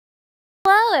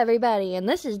Hello everybody, and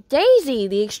this is Daisy,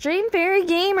 the Extreme Fairy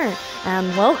Gamer, and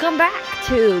welcome back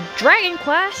to Dragon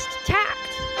Quest Tact.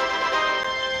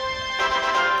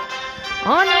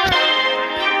 Onward!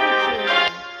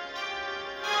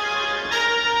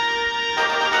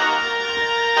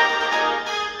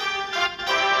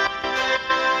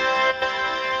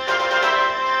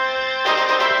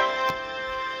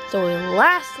 So we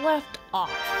last left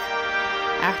off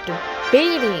after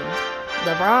beating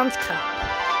the Bronze Cup.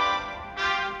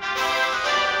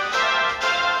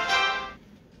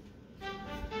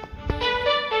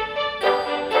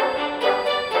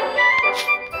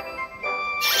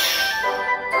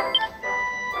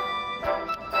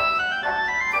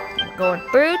 Going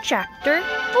through Chapter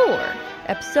 4,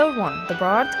 Episode 1, the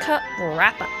Bronze Cup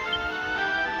Wrap-Up.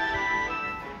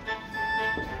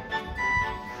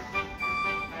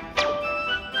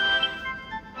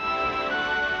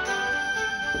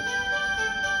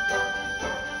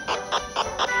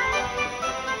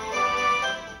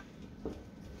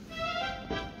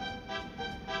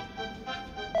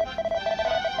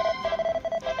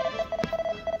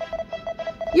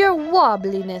 Your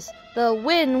wobbliness. The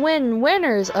win-win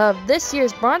winners of this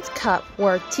year's Bronze Cup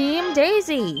were Team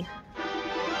Daisy.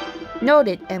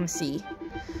 Noted, MC.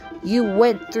 You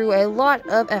went through a lot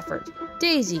of effort.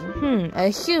 Daisy, a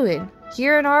human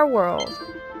here in our world.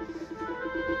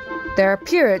 Their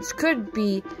appearance could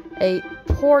be a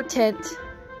portent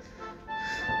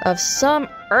of some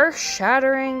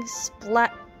earth-shattering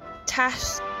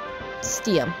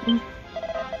splatasticium.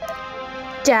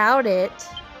 Doubt it.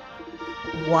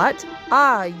 What?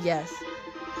 Ah, yes.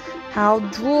 How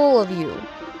droll of you.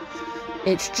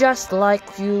 It's just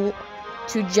like you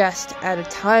to jest at a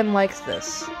time like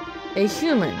this. A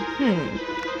human,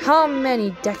 How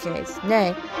many decades,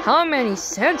 nay, how many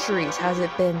centuries has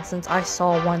it been since I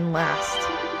saw one last?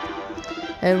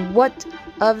 And what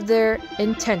of their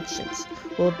intentions?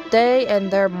 Will they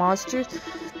and their monsters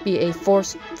be a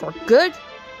force for good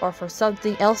or for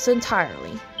something else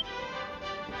entirely?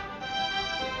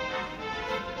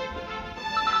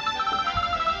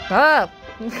 Oh,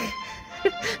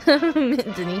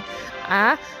 Mindony.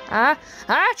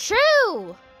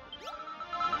 Achoo!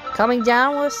 Coming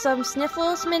down with some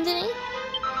sniffles, Mindony?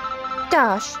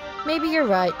 Gosh, maybe you're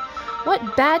right.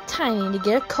 What bad timing to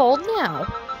get a cold now.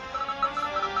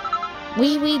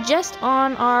 We just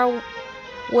on our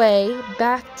way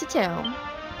back to town.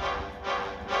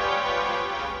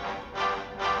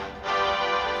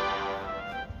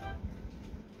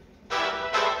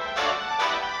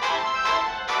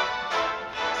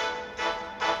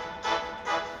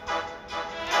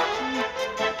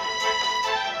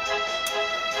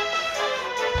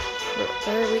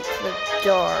 Better reach the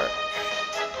dark.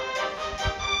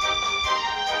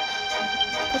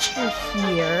 Put you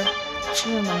here.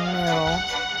 You're in the middle.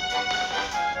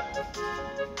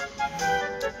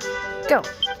 Go.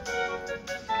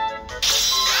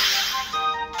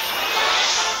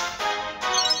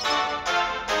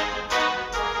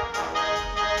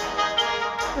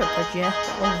 I'm gonna put you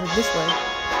over this way.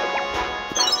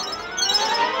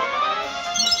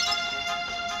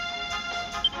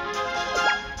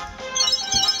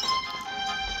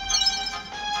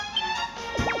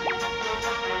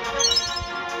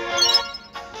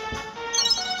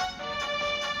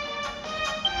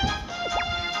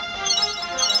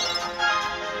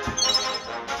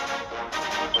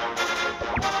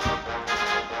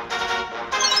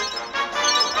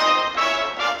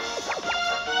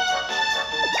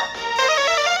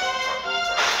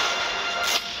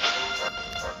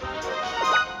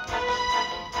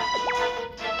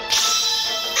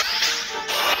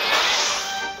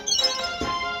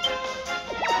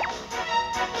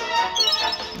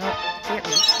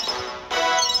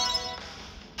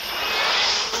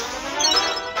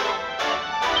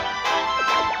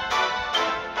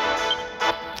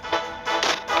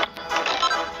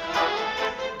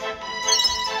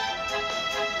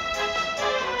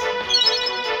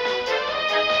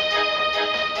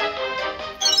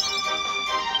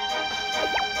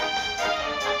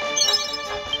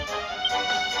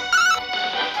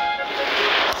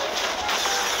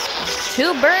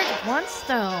 Two birds, one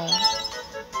stone.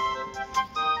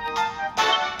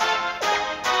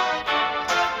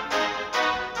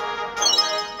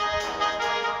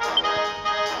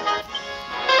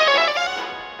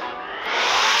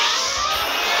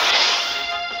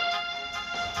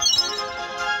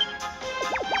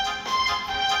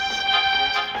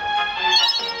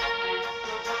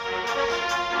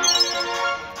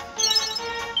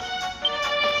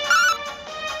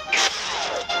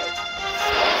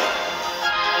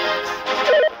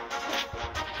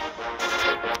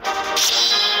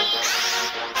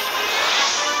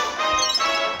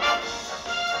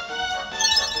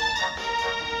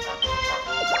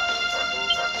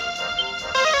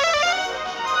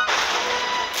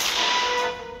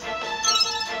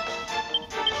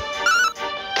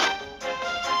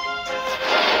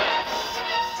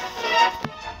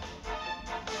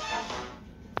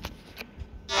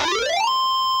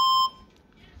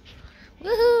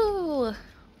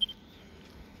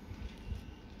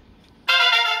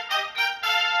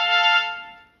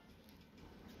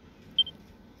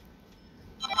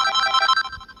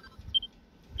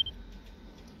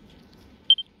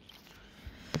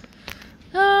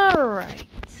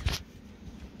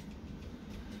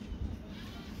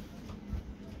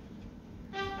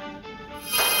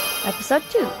 Episode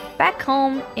 2, Back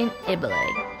Home in Ibbley.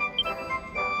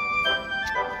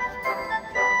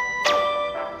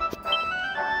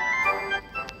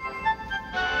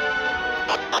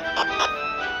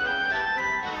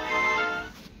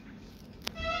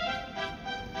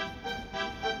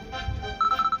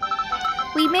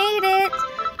 We made it!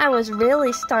 I was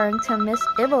really starting to miss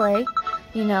Ibbley.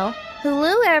 You know,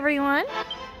 hello everyone!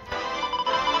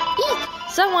 Eek!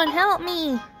 Someone help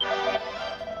me!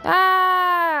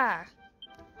 Ah!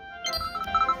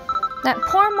 That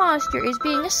poor monster is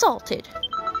being assaulted.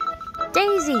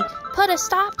 Daisy, put a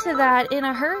stop to that in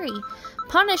a hurry.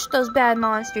 Punish those bad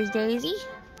monsters, Daisy.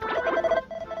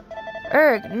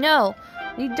 Erg, no,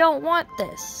 we don't want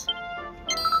this.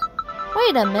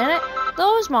 Wait a minute,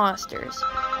 those monsters.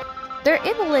 They're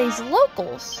Ibbley's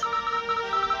locals.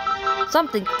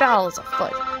 Something foul is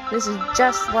afoot. This is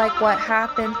just like what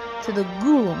happened to the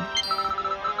Ghoulam.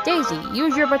 Daisy,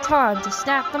 use your baton to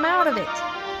snap them out of it.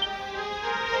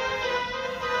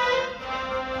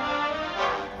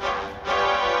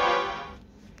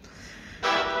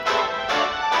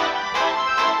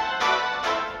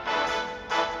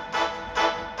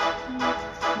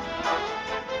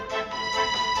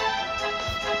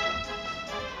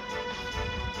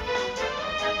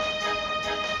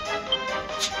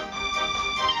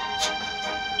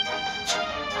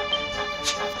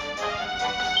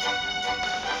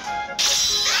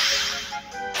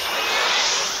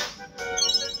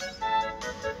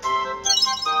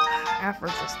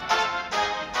 Resistance.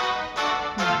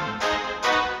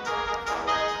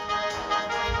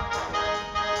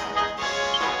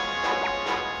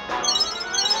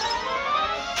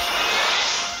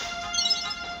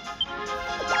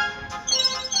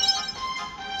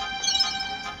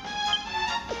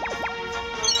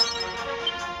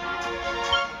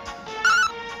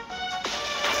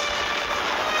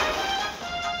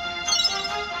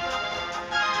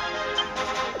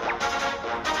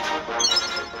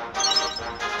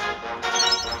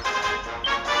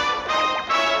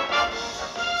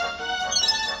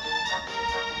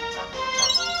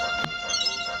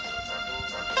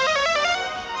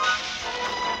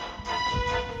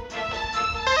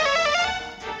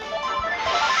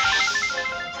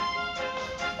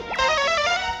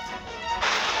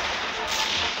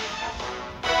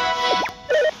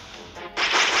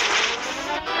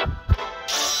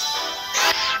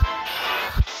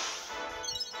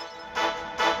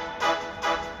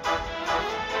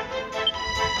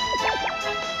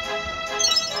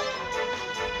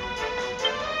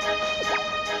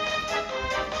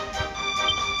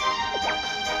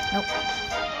 Nope.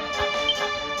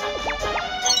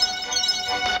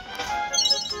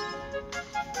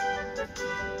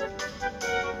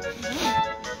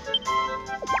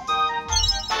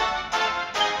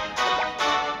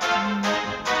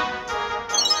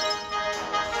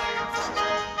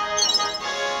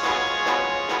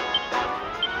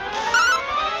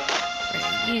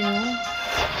 You.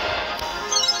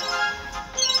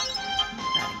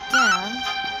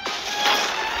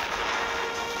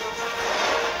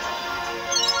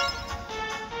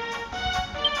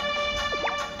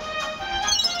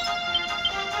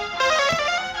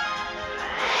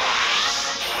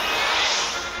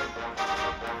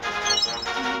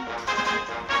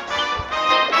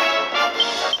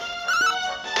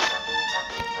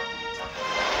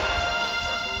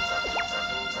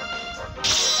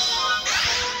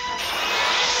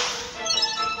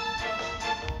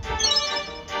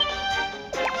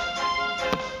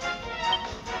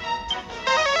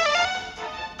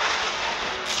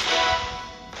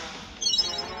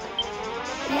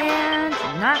 That again.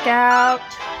 Knockout.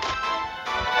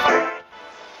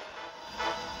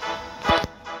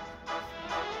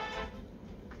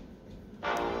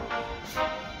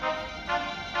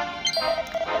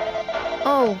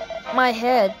 Oh, my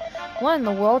head. What in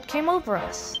the world came over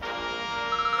us?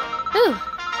 Whew.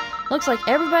 Looks like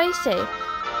everybody's safe.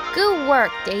 Good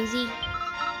work, Daisy.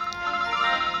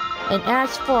 And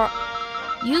as for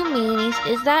you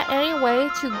meanies, is that any way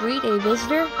to greet a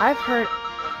visitor? I've heard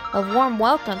of warm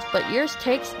welcomes, but yours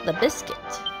takes the biscuit.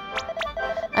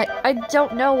 I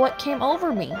don't know what came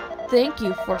over me. Thank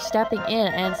you for stepping in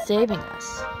and saving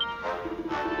us.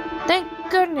 Thank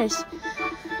goodness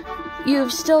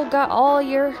you've still got all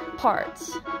your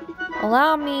parts.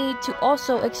 Allow me to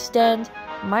also extend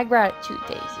my gratitude,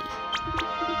 Daisy.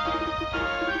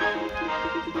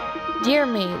 Dear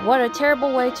me, what a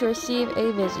terrible way to receive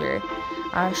a visitor.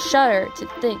 I shudder to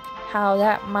think how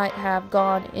that might have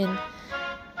gone in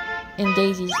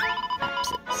Daisy's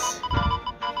absence.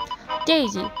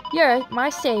 Daisy, you're my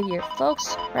savior.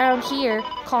 Folks around here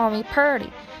call me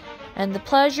Purdy, and the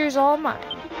pleasure's all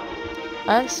mine.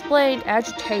 Unexplained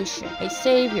agitation. A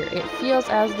savior. It feels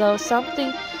as though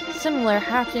something similar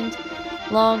happened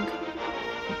long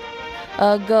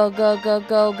go,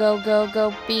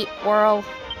 beat world.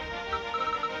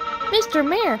 Mr.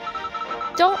 Mayor,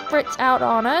 don't fritz out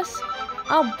on us.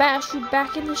 I'll bash you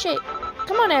back into shape.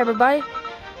 Come on, everybody.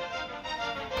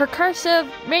 Percussive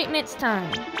maintenance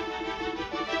time.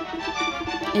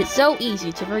 It's so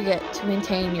easy to forget to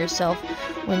maintain yourself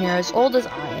when you're as old as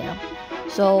I am.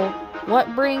 So,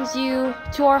 what brings you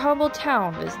to our humble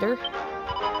town, visitor?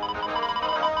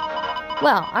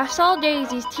 Well, I saw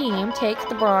Daisy's team take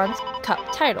the Bronze Cup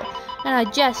title, and I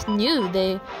just knew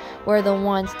they were the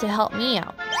ones to help me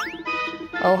out.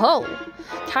 Oh ho!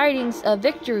 Tidings of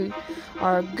victory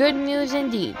are good news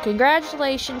indeed.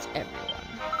 Congratulations, everyone.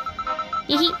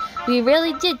 We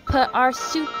really did put on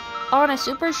a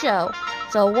super show.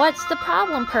 So what's the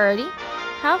problem, Purdy?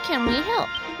 How can we help?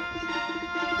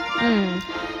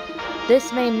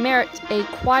 This may merit a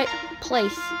quiet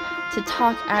place to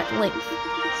talk at length.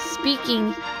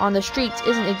 Speaking on the streets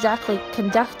isn't exactly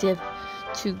conducive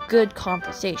to good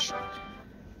conversation.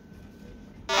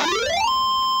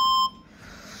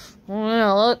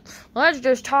 Well, let's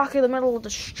just talk in the middle of the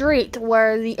street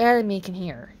where the enemy can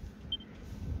hear.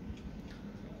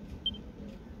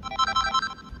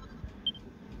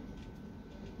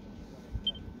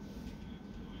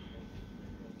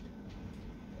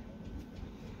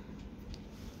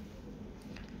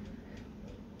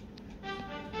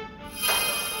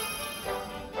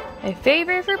 A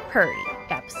Favor for Purdy,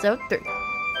 Episode 3.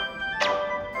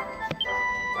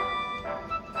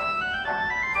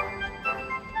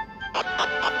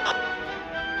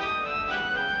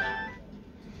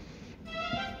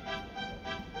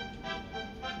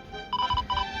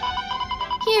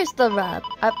 Here's the rub.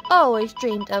 I've always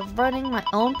dreamed of running my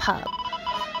own pub.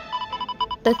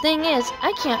 The thing is,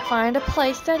 I can't find a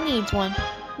place that needs one.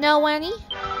 Know any?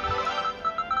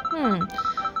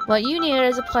 What you need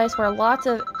is a place where lots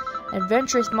of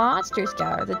adventurous monsters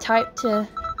gather, the type to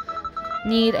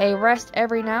need a rest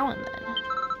every now and then.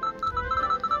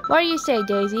 What do you say,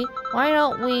 Daisy? Why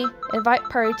don't we invite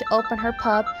Purdy to open her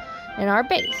pub in our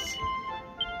base?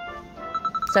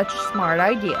 Such a smart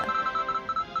idea.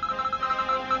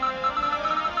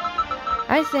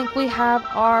 I think we have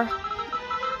our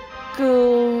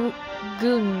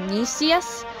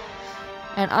Gunisius,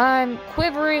 and I'm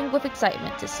quivering with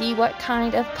excitement to see what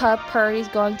kind of pub Purdy's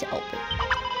going to open.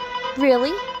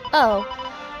 Really? Oh,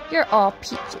 you're all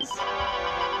peaches.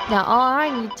 Now all I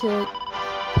need to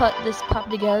put this pub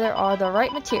together are the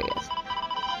right materials.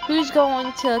 Who's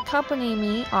going to accompany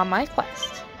me on my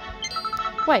quest?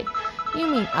 Wait, you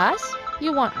mean us?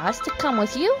 You want us to come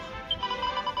with you?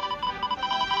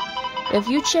 If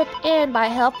you chip in by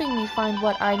helping me find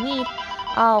what I need,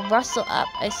 I'll rustle up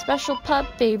a special pub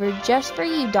favor just for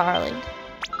you, darling.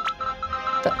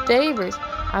 But favors?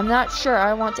 I'm not sure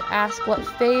I want to ask what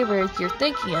favors you're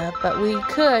thinking of, but we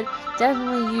could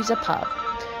definitely use a pub.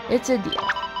 It's a deal.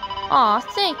 Aw,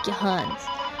 thank you, Huns.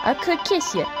 I could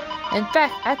kiss you. In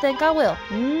fact, I think I will.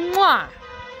 Mwah!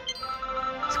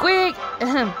 Squeak!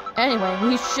 Anyway,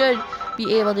 we should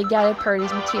be able to gather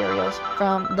Purdy's materials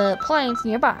from the plains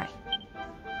nearby.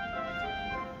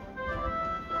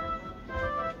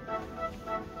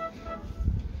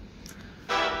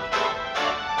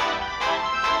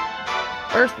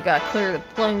 First, we gotta clear the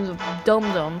plains of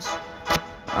dum-dums.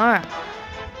 Alright.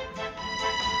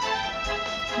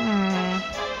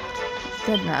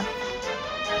 Good enough.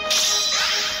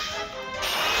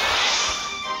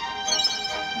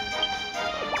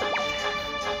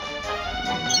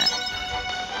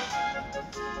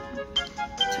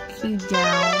 Took you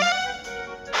down.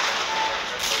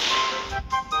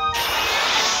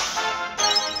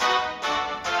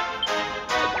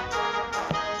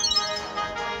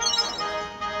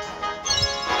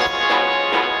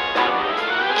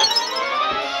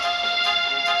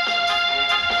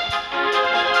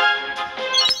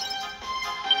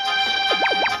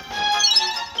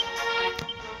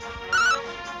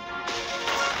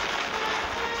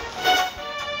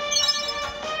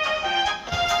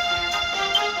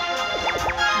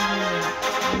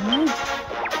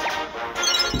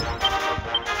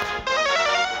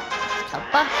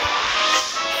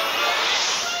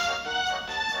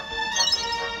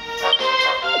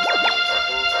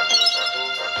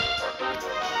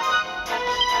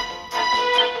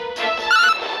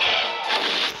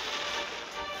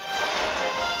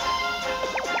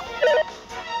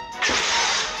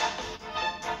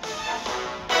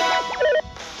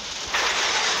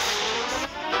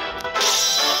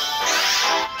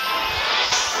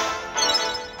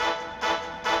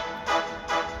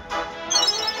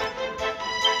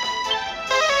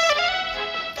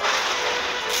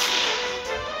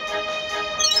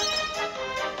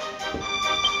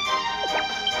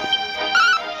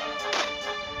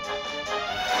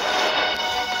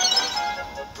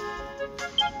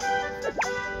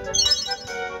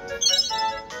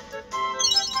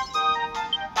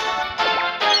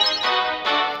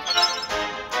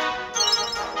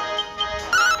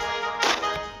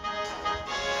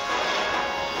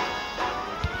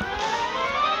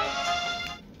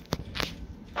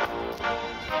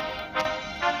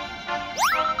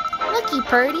 Thank you,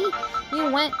 Purdy.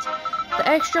 You went the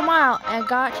extra mile and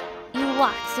got you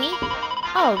locked, see?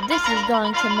 Oh, this is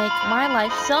going to make my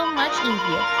life so much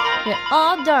easier. You're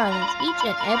all darlings, each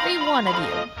and every one of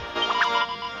you.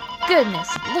 Goodness,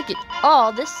 look at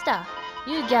all this stuff.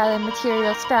 You gather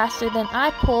materials faster than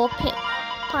I pull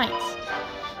pints.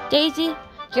 Daisy,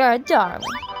 you're a darling.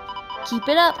 Keep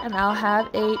it up and I'll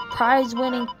have a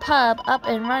prize-winning pub up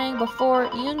and running before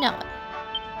you know it.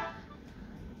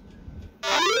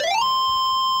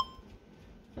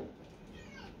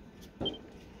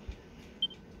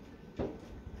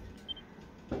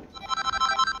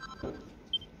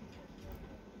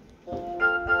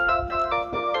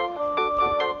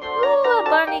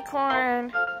 Bunny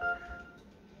corn.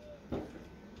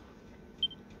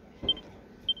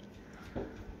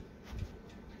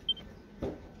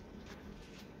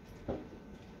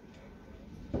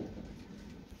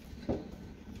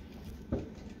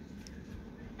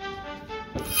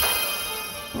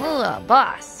 Ooh,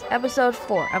 boss. Episode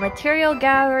 4. A material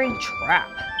gathering trap.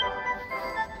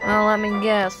 Well, let me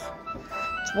guess.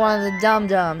 It's one of the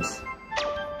dum-dums.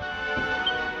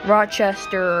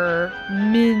 Rochester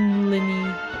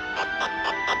Minliny.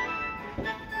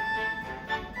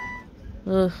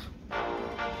 Ugh.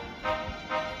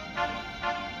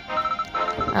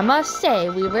 I must say,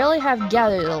 we really have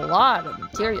gathered a lot of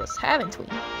materials, haven't we?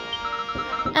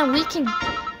 And we can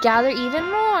gather even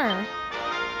more.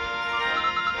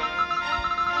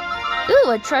 Ooh,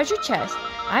 a treasure chest.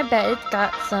 I bet it's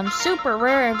got some super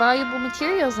rare and valuable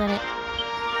materials in it.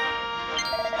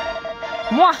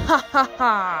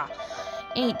 Mwahaha!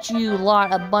 Ain't you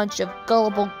lot a bunch of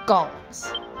gullible gulls?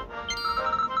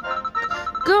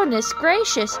 Goodness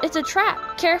gracious, it's a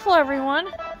trap. Careful, everyone.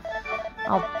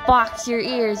 I'll box your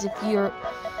ears if you're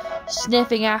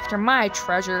sniffing after my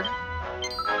treasure.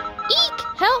 Eek!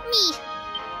 Help me!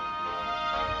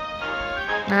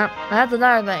 No, that's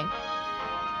another thing.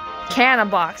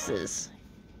 Canniboxes.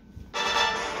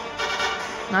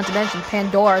 Not to mention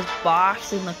Pandora's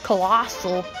box and the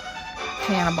colossal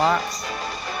Cannibox.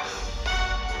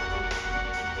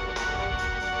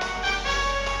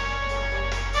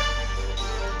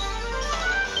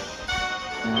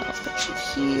 Let's put you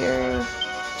here.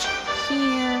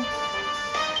 Here.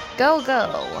 Go, go.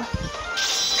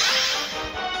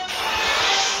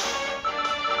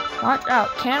 Watch out.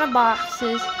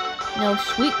 Canniboxes no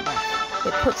sweetener.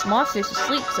 It puts monsters to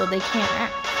sleep so they can't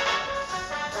act.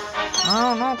 I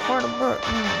don't know, part of book.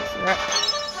 Right.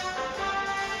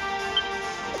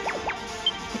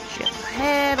 Hit you in the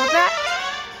head with that.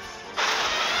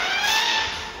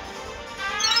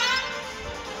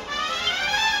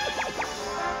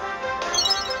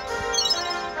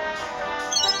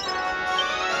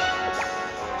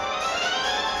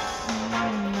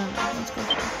 Let's go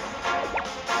for it.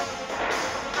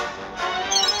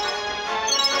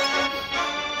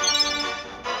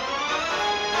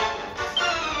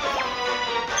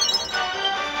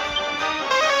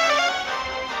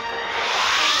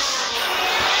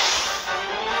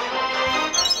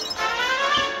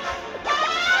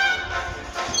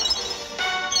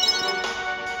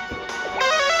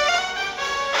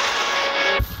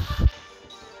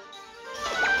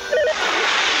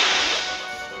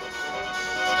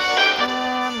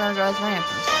 There goes my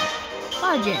emphasis.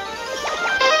 Logic.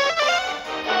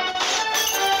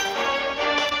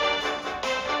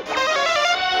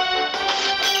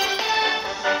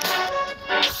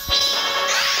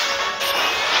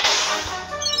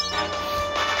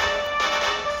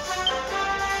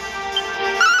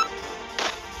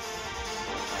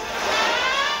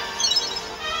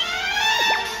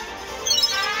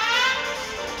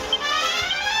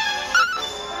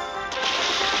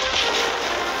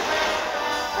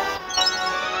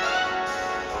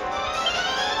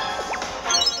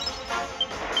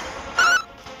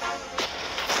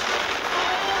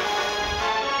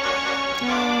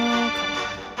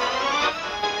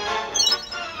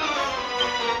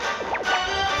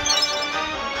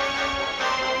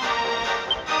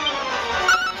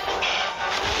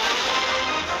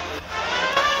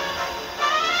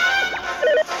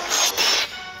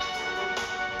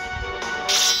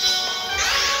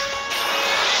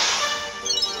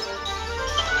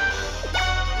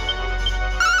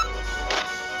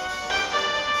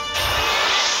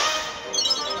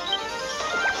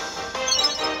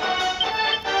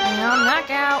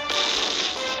 Knockout.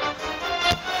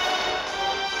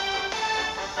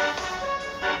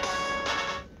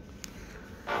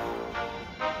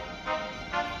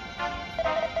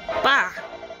 Bah!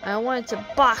 I wanted to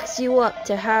box you up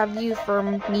to have you for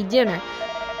me dinner,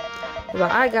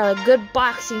 but I got a good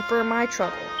boxing for my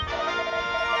trouble.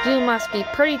 You must be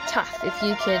pretty tough if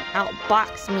you can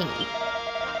outbox me.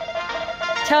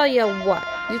 Tell you what,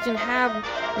 you can have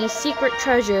me secret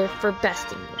treasure for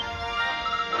besting me.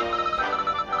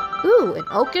 Ooh, an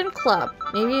oaken club.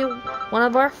 Maybe one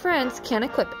of our friends can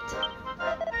equip it.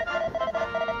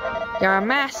 You're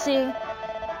amassing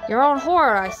your own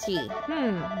horror, I see.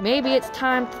 Maybe it's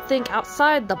time to think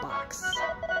outside the box.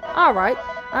 Alright,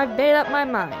 I've made up my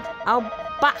mind. I'll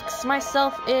box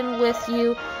myself in with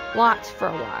you lots for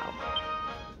a while.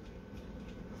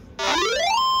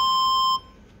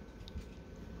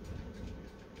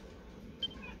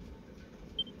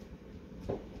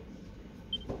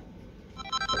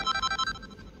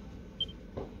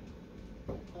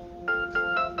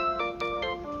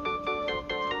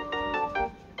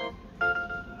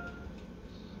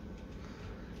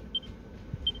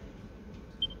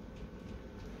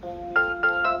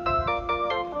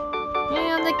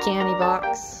 And the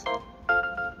Cannibox.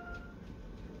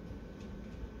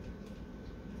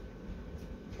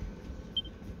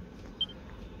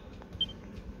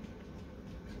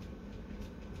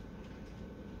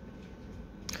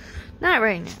 Not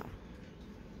right now.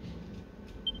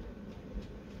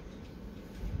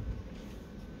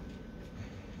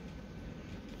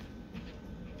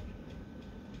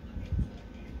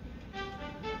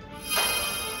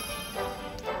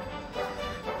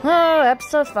 Oh,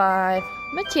 episode 5.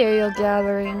 Material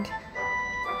gathering.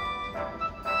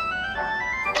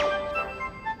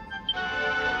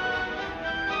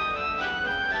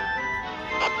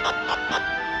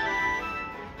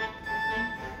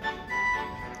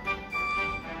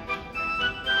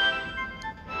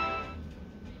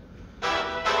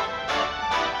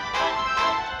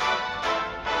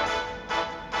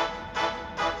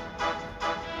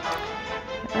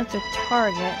 That's a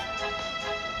target.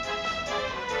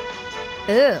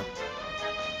 Ew.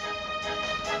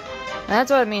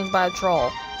 That's what it means by a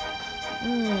troll.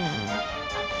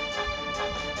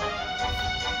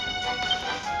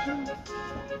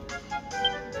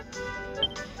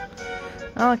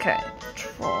 Okay.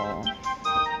 Troll.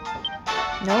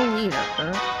 No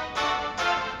leader.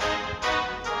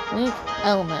 Weak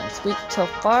elements. Weak to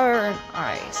fire and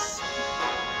ice.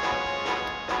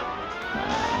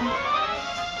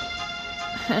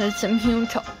 And it's immune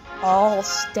to all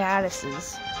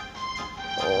statuses.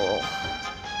 Oh.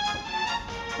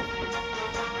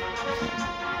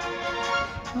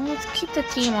 Well, let's keep the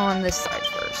team on this side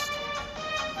first.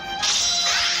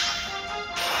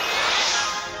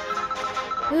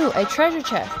 Ooh, a treasure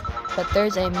chest. But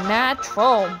there's a mad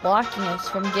troll blocking us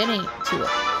from getting to it.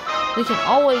 We can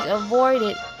always avoid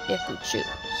it if we choose.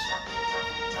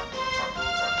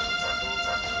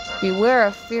 Beware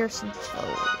of fearsome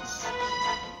foes.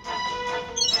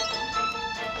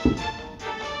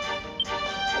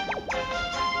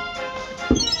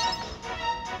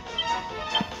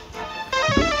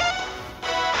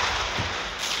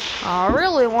 I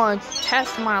really want to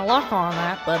test my luck on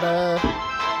that, but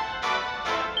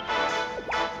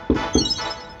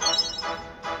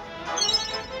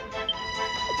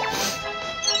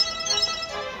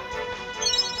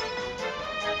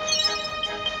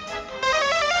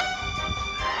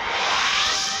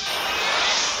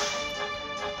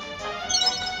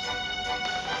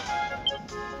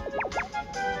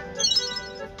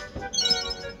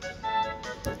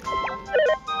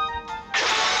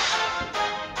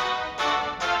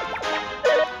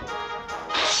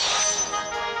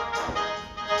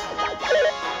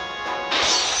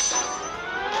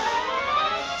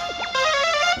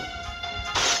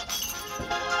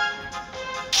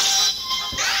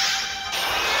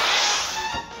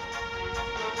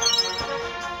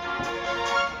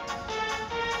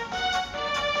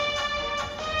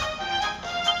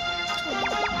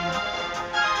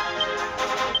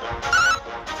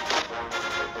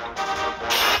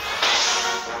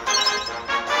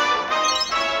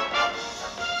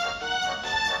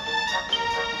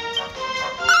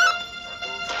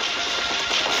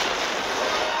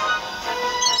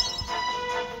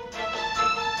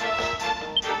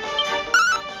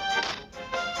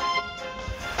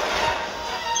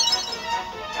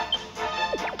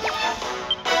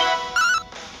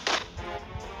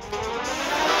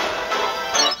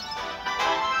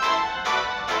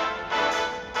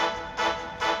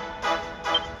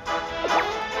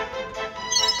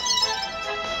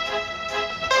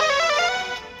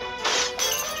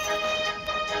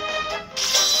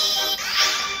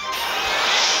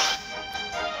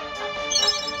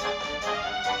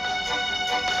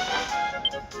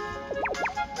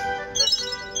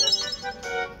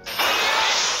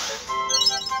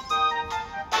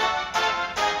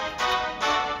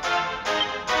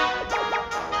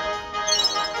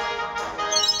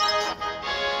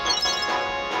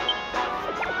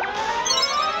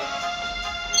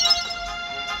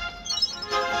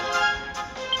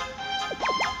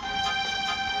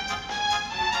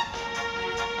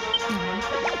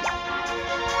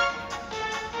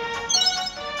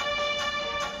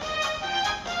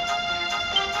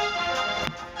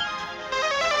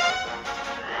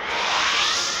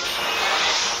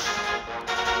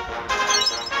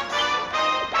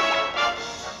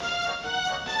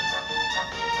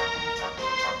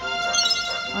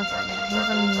here's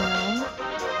a meal.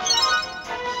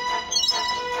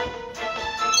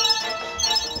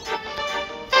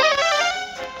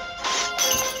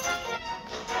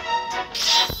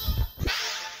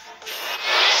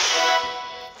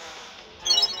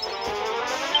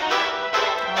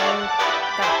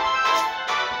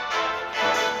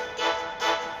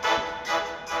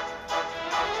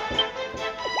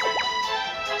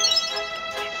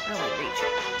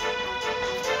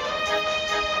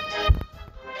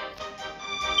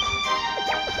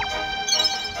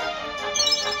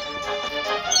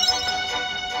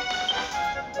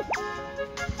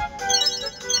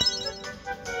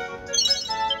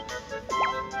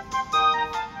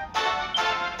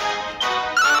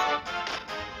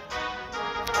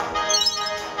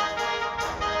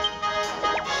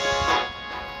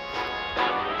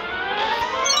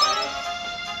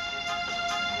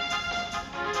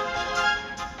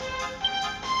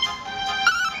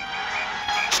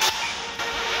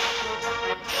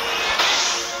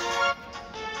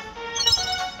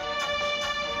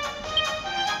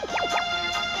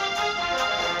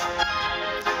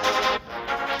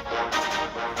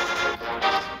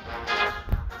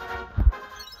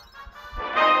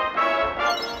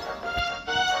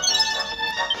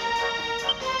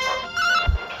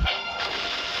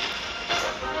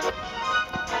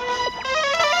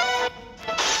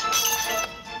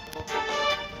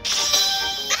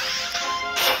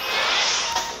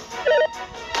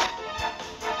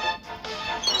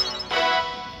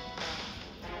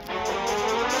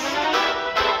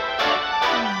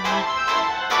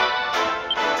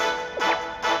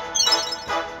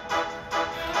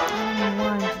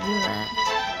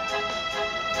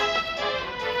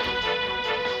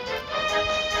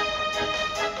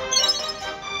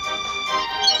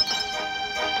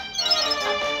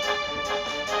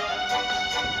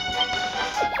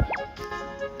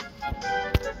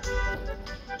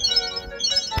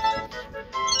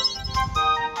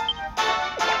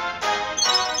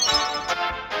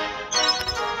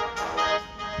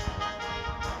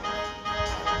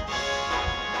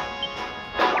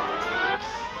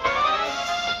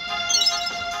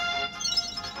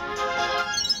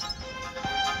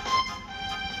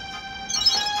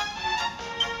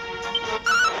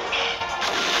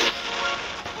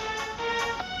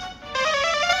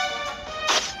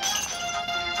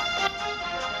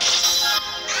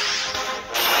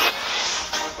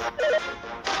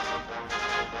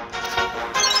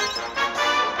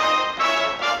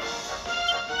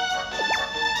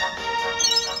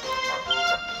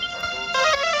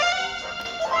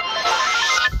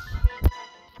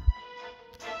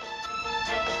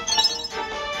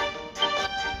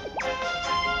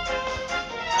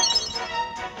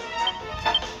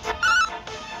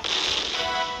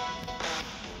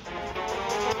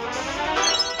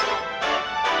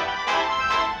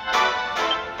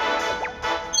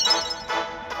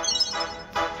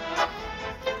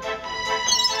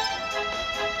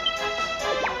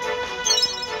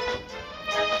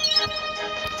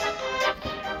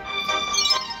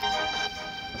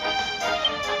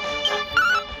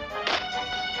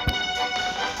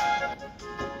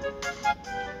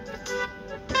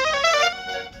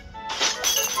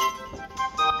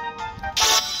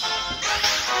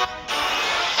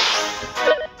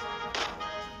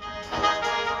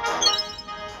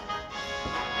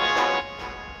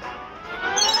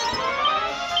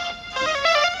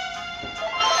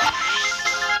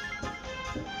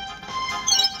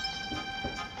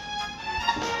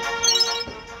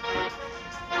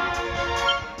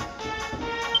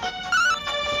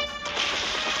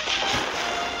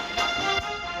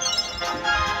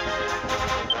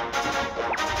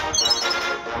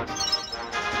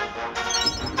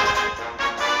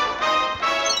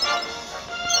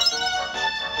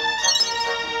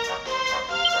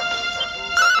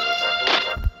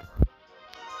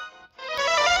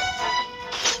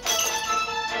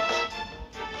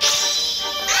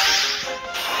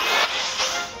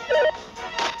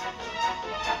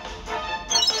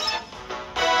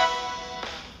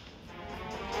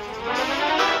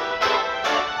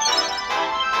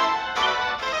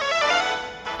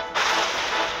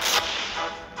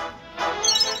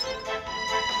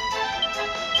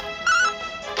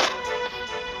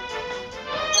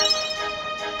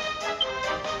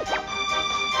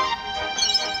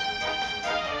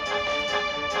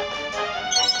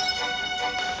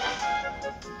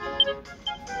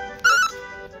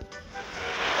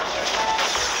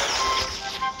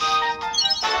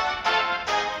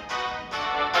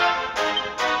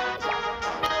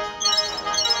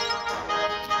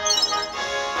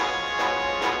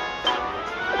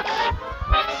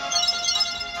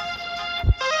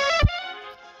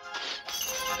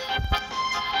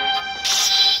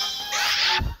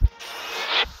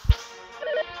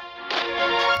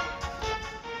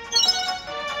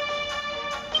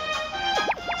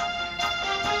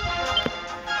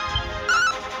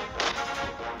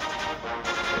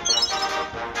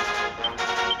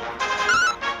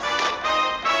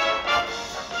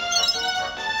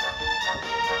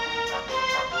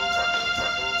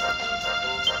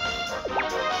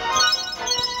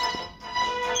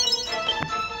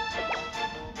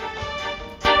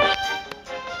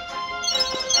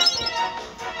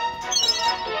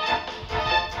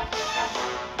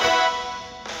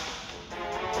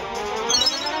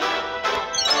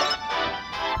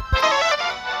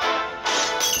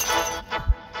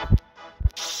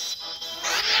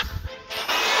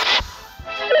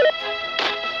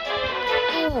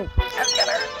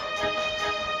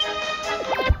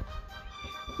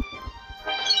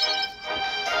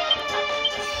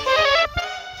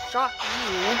 shock you.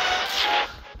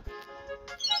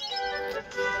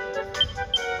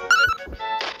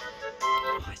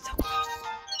 Oh, it's so close.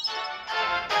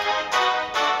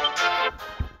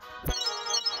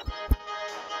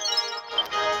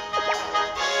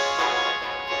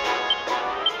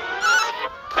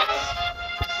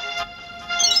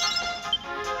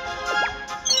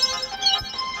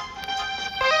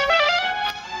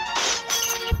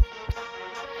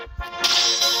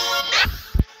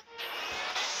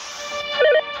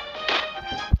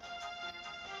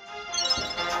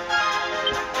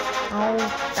 Oh,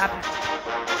 stop it.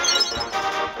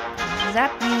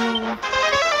 Zap you.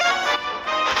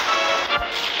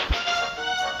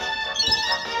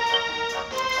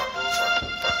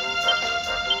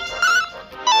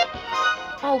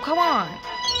 Oh, come on.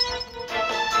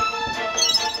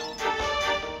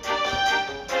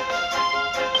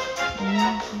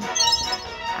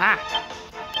 Ah.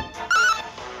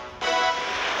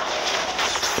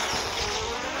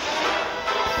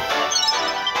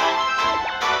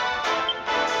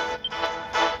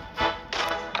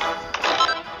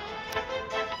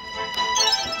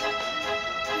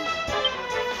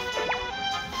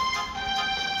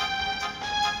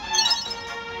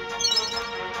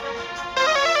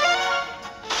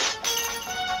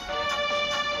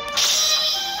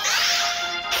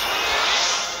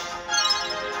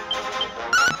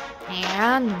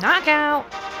 And knockout.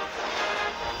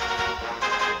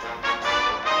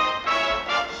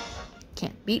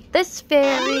 Can't beat this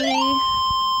fairy.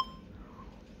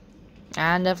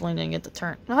 I definitely didn't get the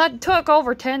turn. It took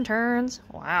over 10 turns.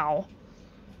 Wow.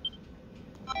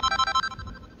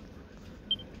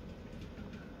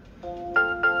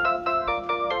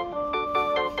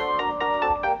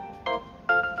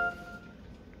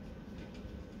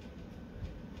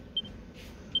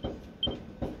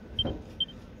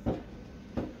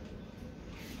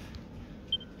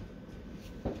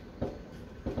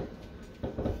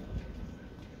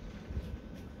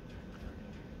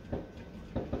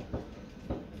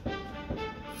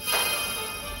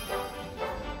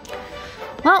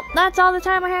 Well, that's all the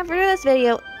time I have for this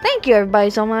video. Thank you everybody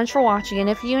so much for watching, and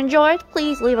if you enjoyed,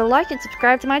 please leave a like and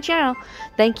subscribe to my channel.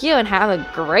 Thank you and have a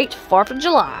great 4th of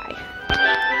July.